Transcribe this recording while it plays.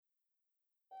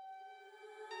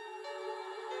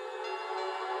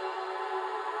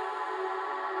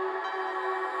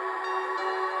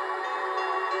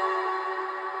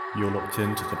You're locked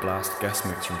into the Blast guest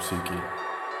mix from Tsuki.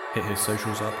 Hit his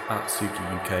socials up at Tsuki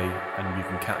UK and you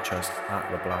can catch us at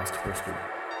the Blast Bristol.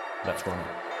 Let's run it.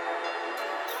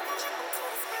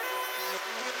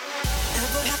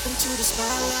 Ever happened to the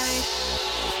spotlight?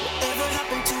 Ever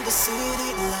happened to the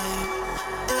city light?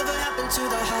 Ever happened to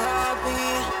the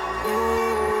heartbeat?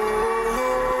 Ooh,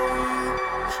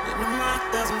 you know my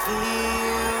heart doesn't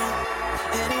feel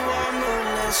anyone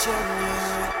unless you're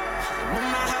near. You know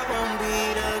my heart won't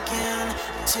beat again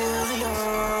till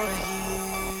you're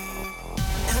here.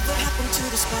 Ever happened to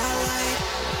the spotlight?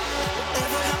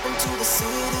 Ever happened to the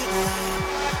city light?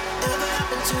 Ever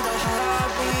happened to the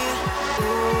heartbeat?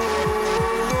 Ooh,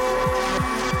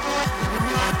 you know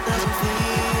my heart doesn't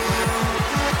feel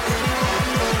anyone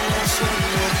unless you're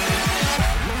near.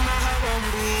 You know my heart won't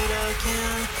beat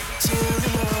again till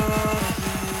you're here.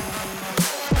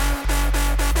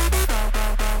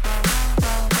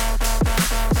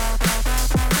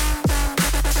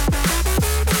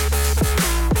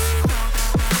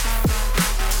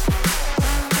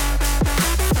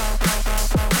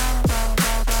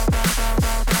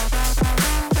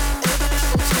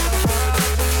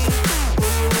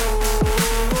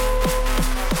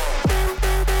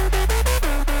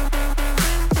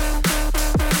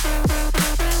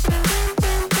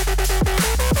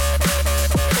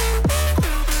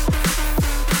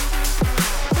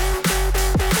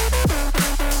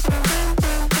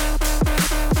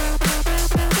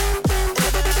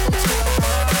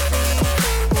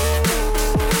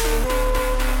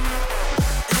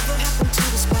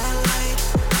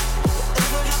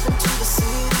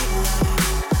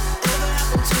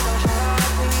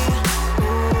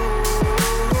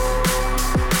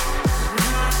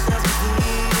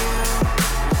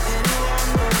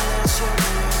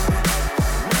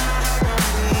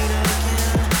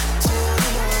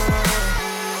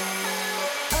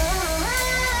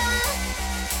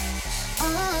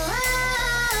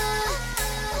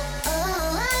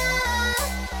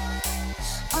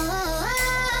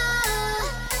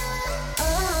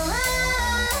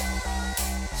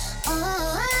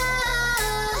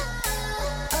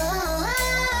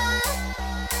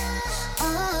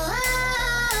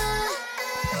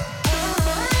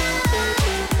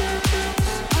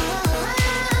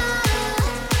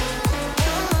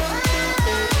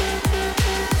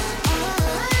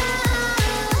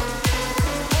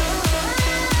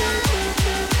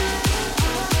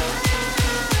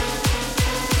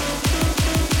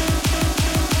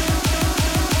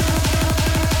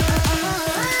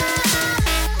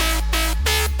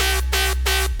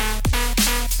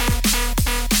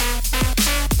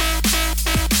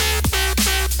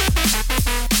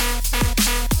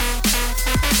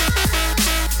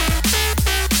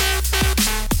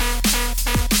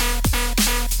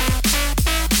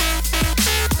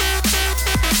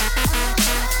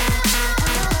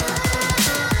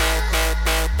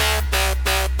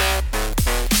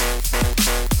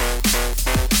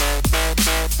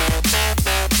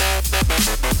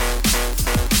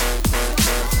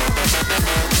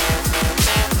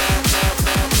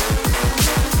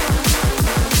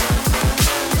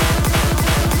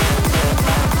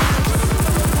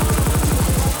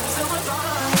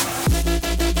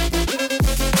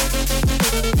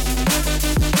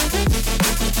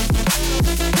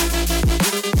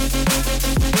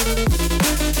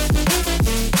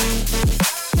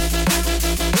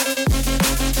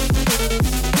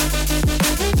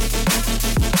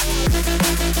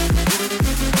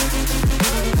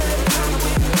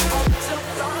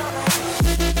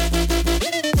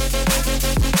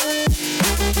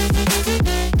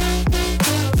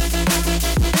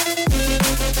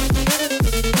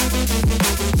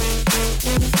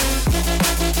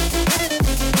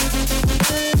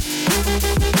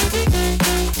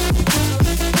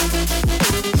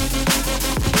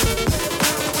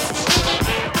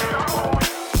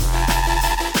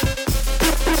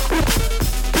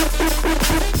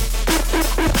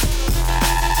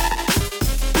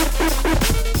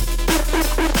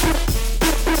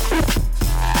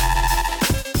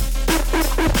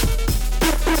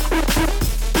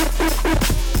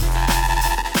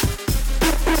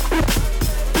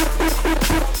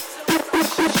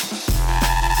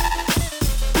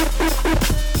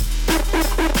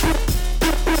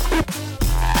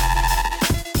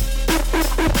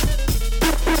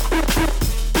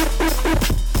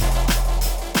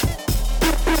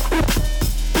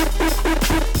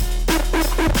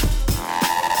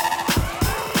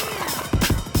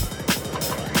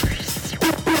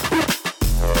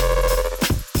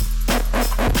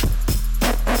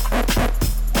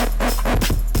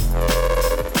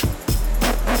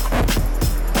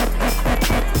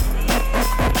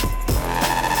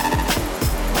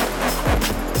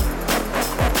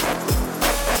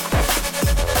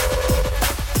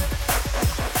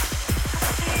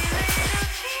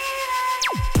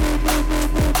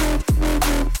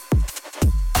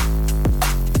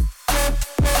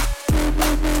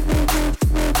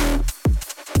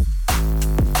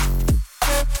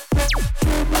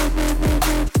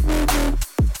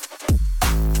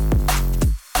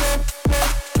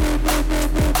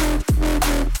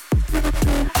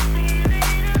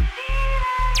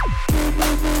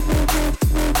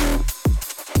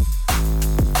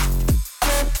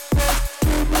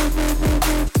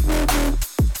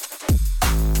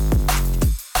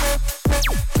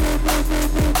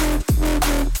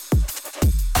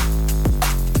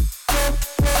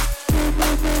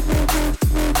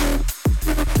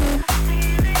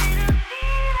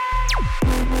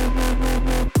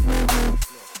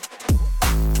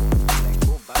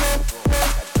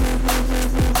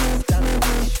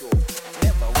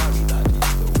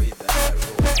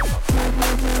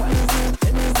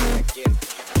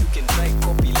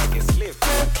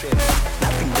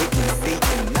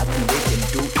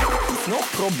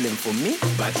 problem for me,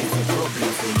 but it's a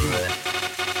problem for you.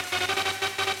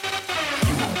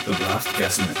 The Blast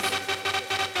Guest Mix.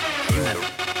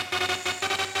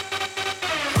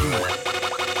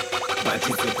 But it's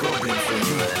a problem for you.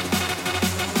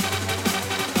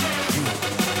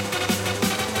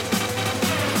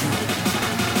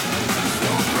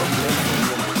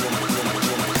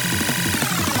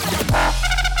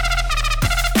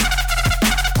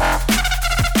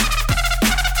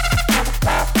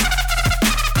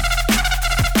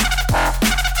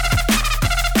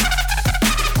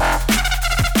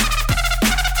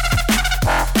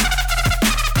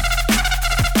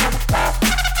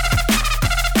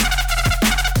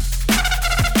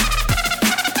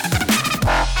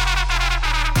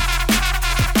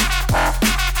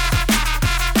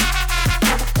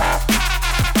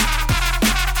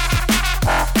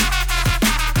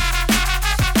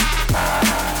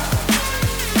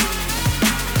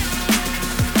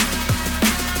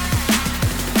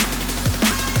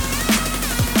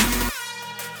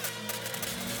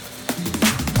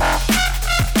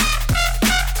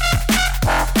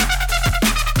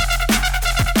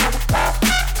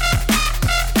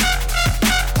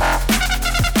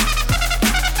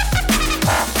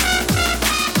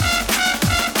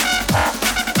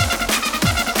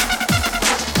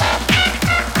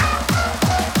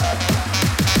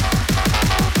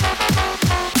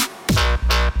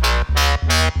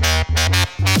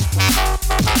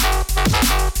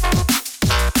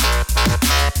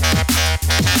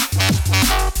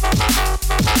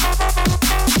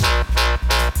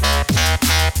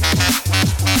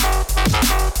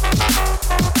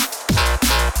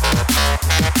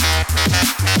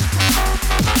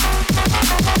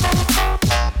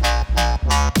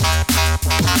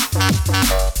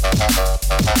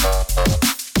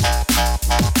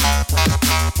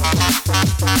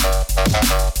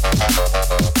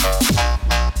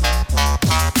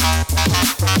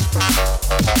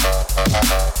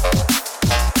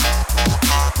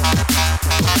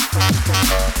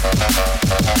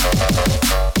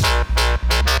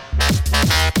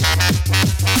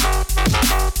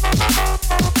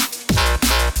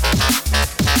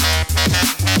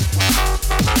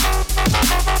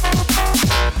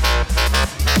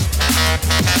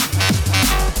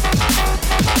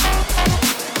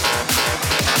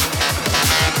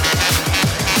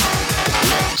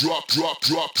 drop.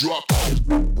 Drop.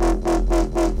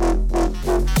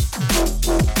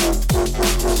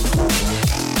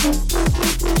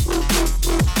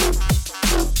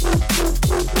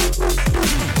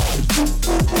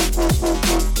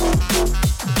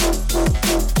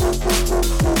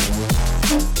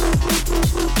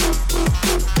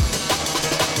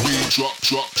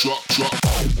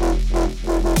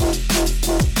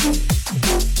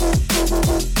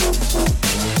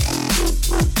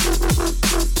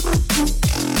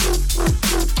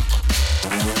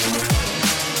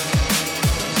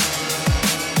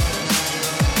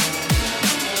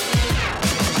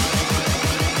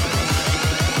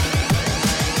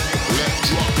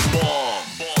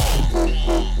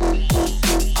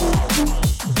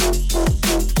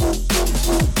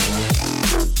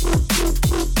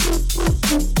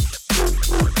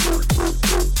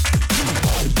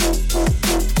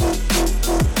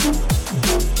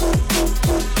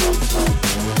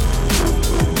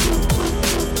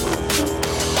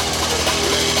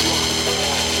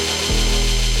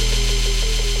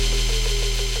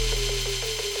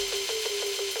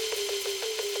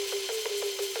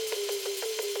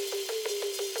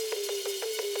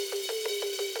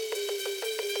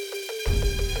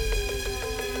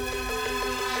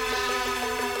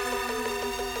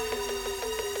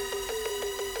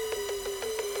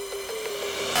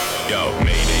 Yo,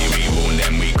 Mayday, we warn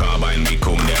them, we carbine, we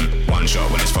cool them. One shot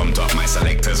when it's from top, my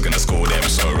selector's gonna score them.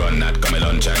 So run that, come and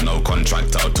lunch and no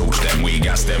contract, I'll torch them. We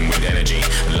gas them with energy,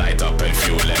 light up and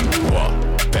fuel them. What?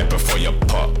 Pepper for your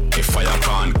pot. If fire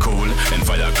can't cool, then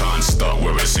fire can't stop.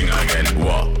 We will sing again.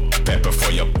 What? Pepper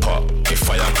for your pot. If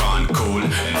fire can't cool, then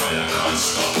fire can't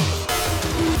stop.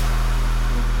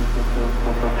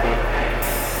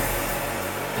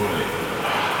 Pull it.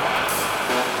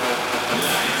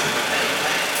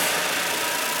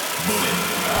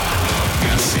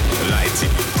 Gas it, light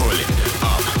it, pull it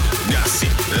up. Gas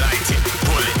it, light it,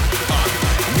 pull it up.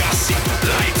 Gas it,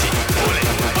 light it, pull it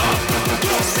up.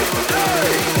 Gas it,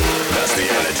 hey! That's the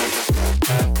energy.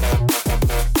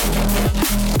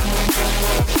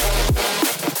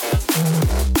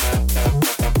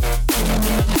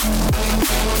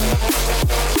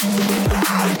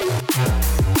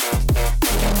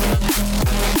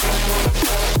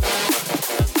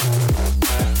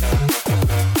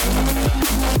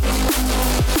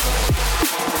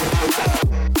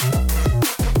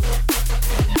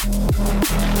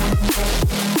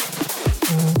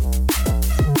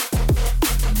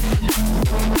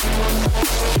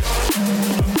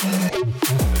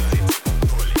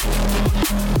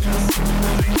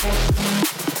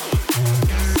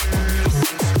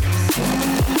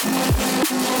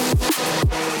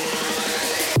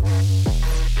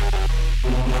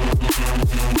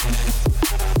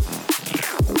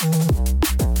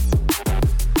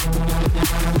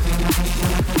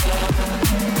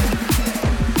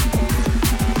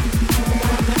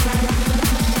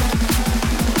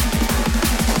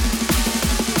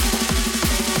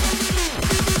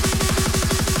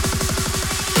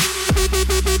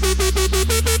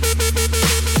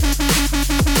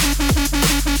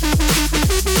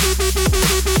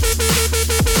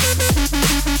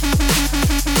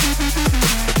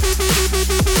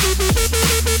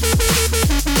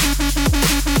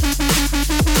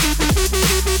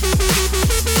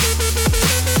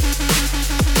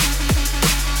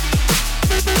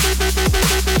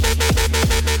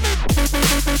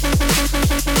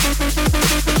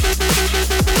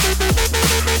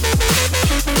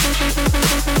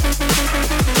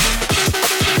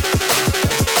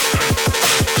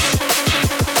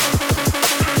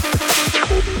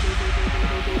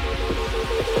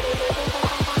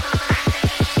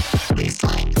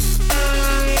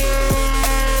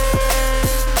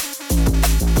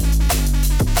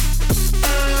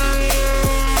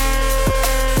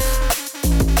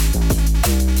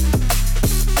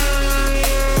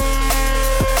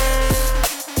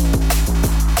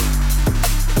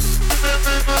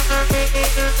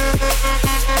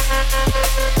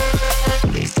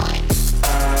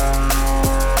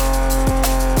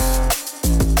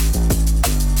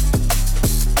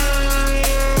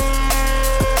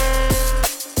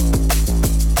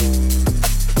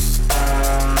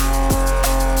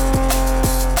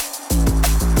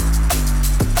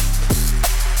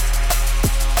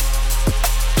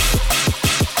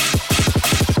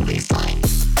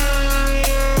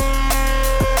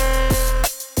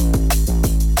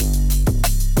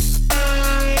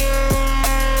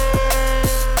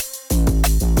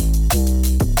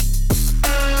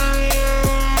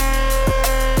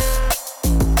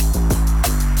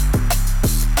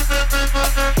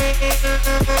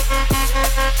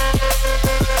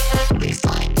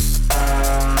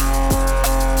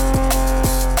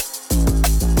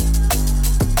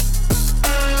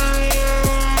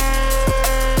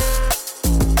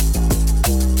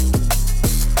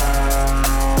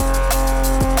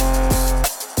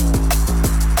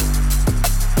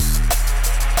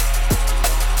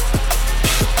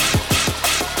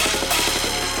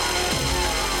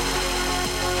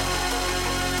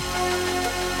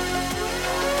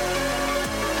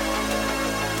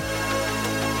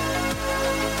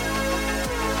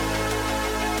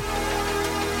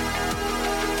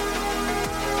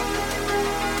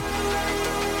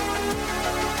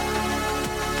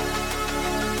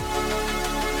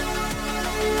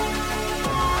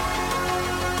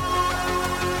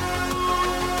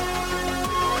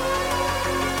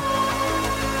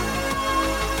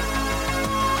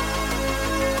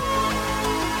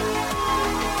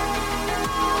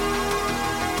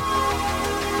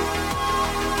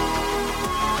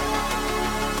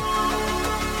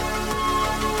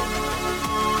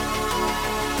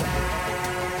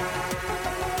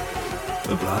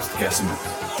 last guest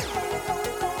mix.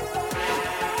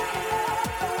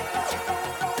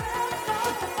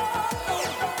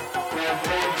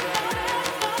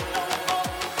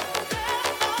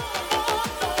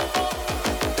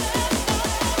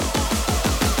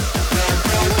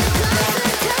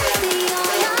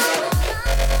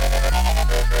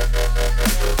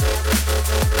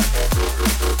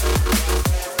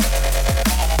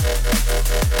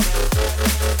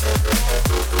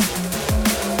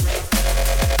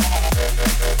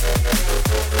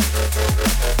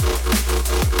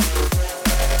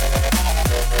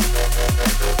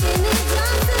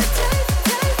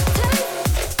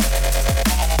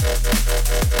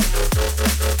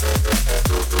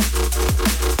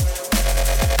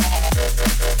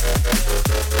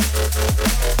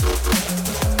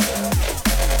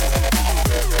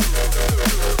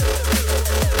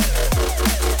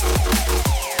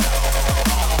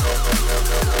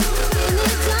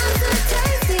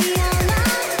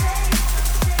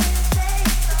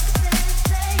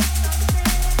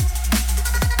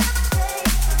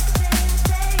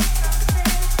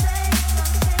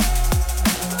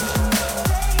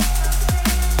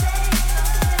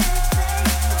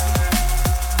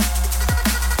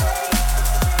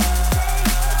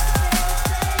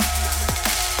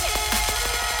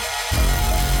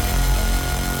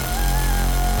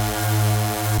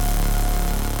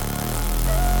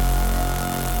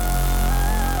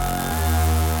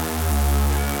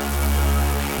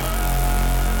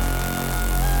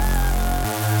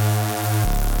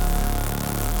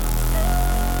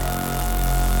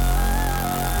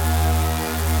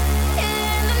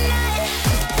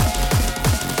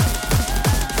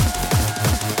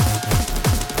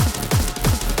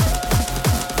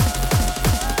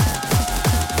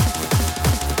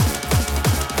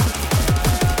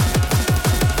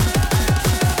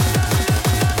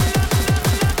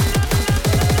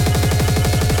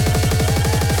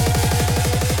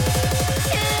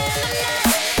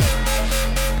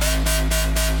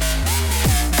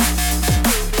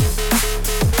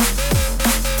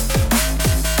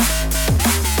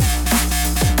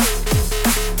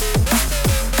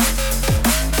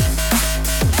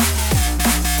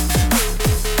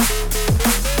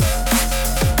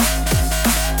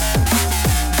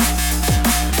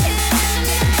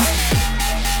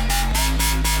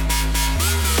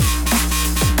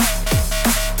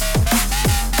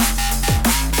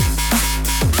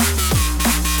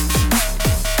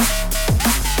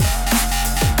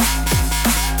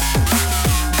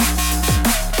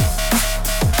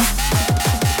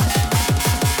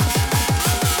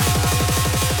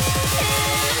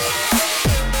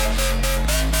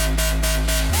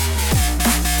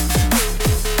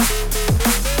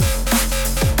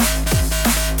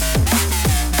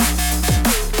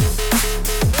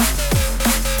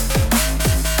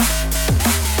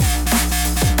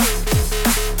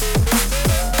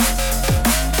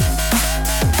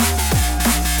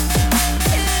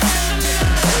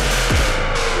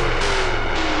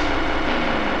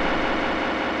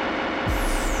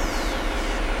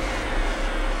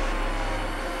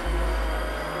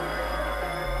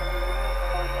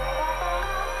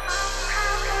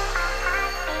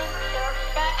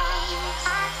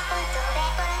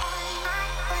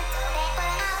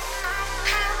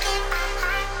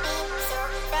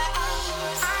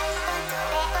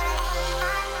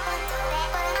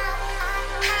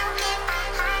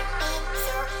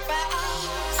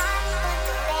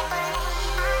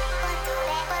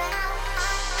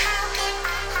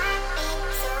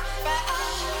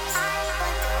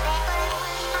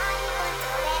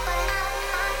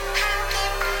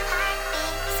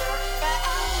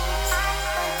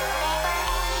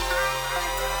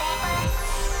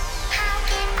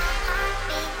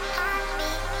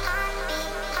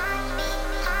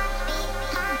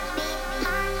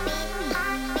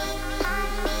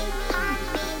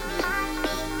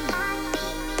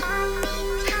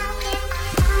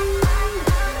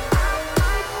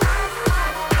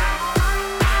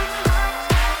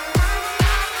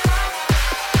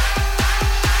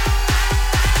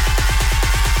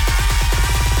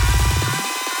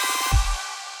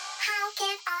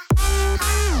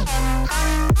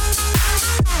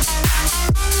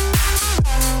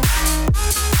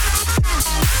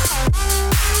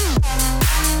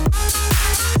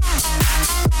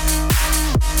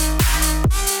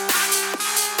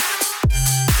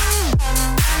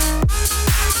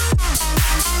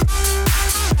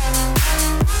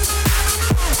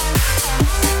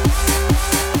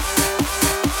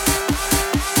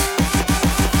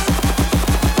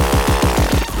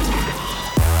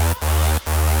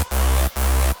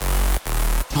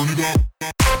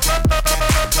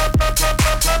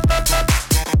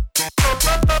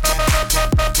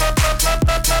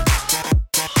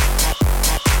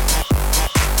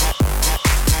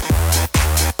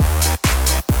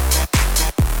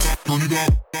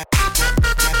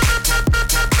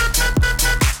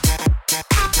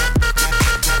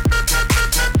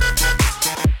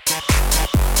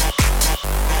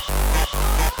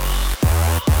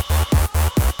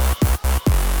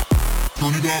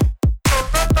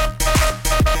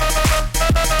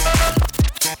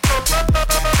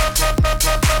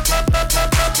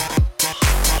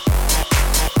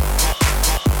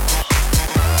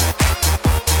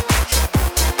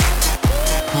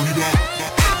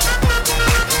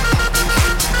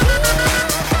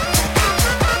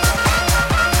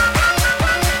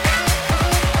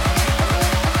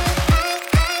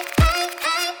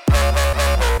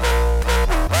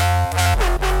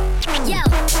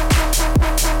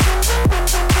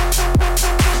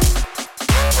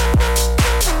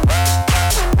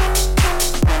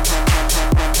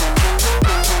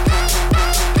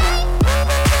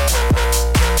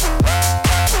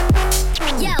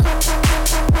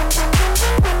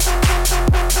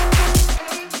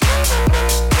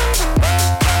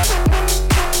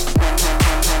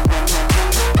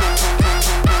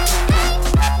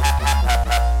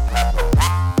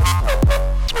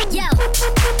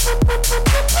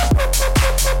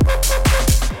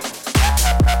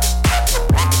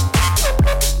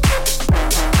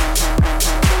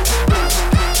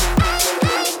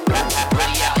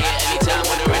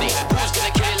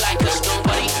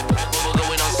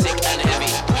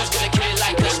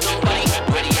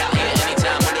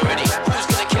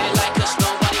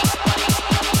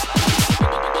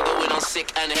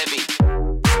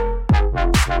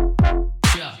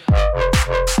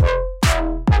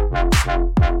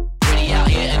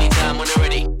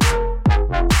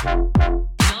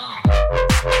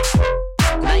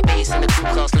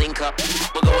 class link up.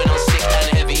 We're going on sick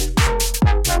and heavy.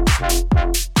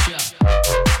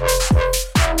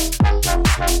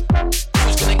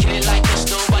 Who's gonna kill it like this?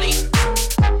 Nobody.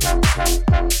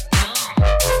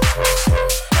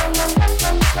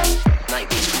 Night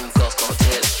beach, groove girls can't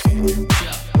tell it.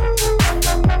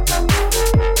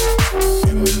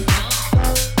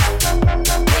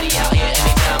 Ready out here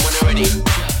anytime when they're ready.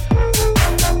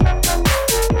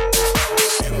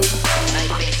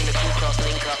 Night beach in the cool class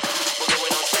link up. We're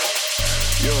going on sick.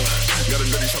 Got a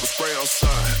dirty shot of spray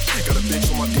outside. Got a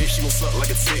bitch on my dick, she gon' suck like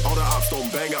a tick. All the ops don't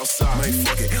bang outside. Man,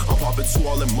 fuck it, I'm popping two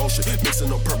all in motion.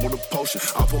 Mixing up purple to potion.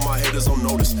 I put my haters on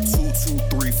notice. 2,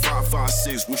 2, 3, 5, 5,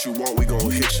 6. What you want, we gon'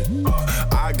 hit you.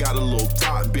 I got a little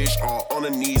thought, bitch. All on the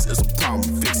knees is a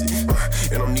problem, fix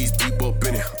it. And I'm knees deep up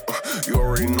in it. You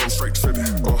already know I'm straight tripping.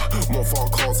 One phone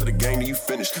call to the game, then you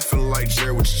finish. Feeling like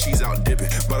Jerry with your cheese out dipping.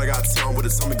 But I got time with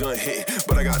the Tommy gun hit.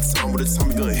 But I got time with the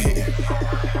Tommy gun hit.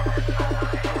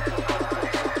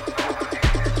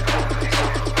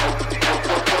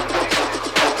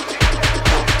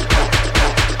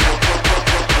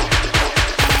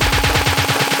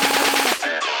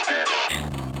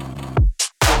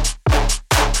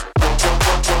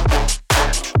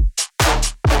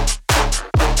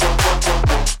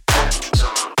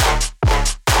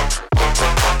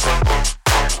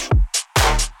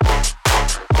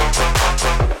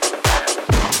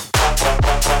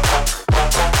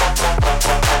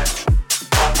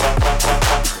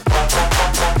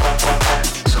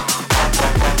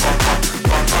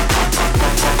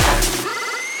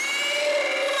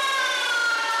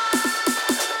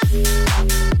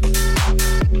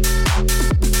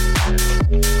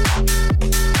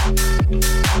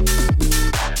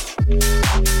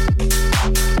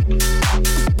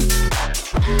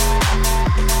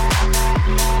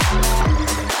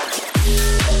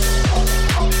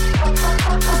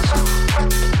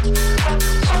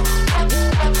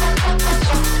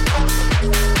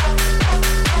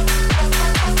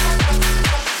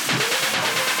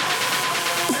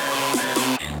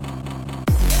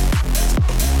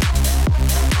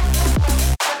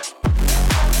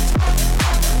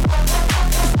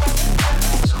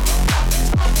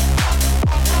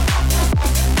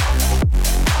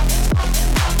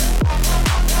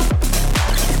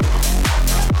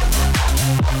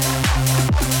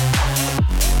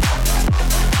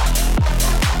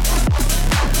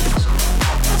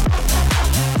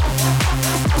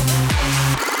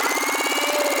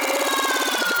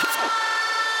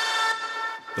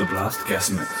 The Blast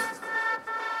Guest Mix.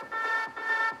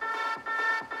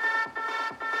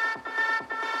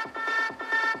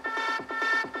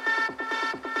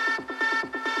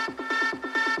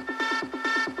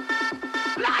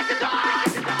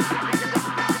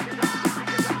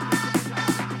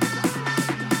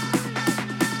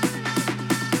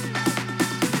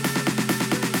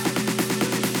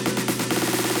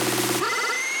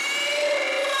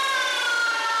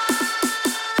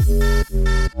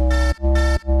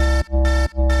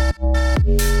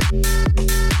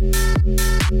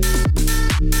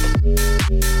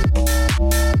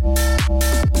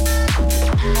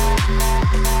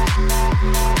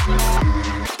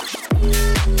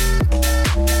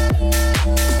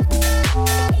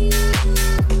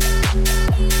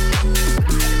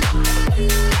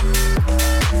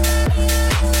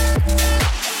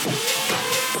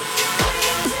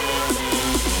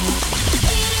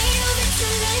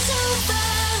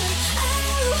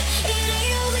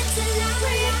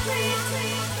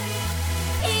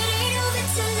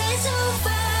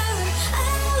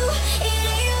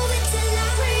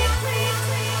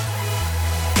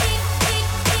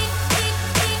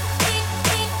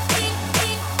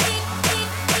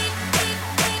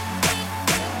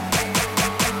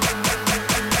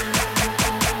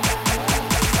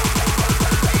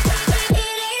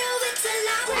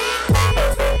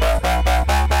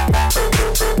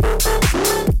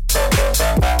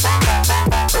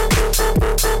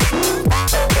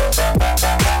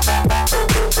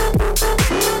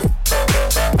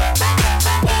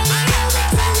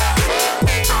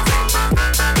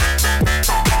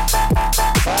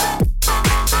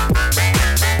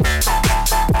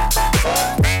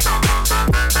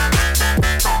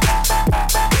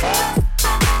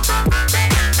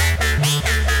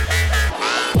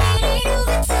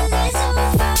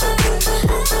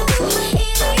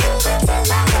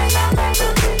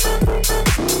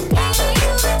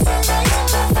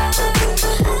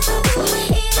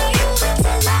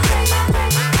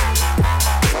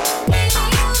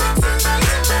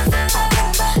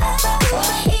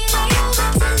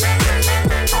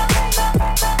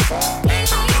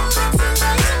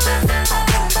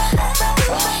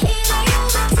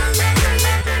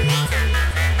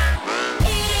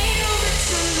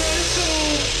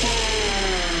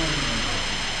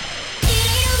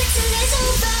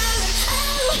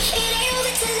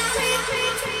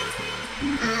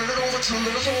 till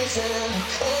it's over.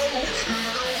 Oh, you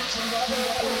know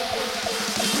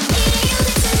it's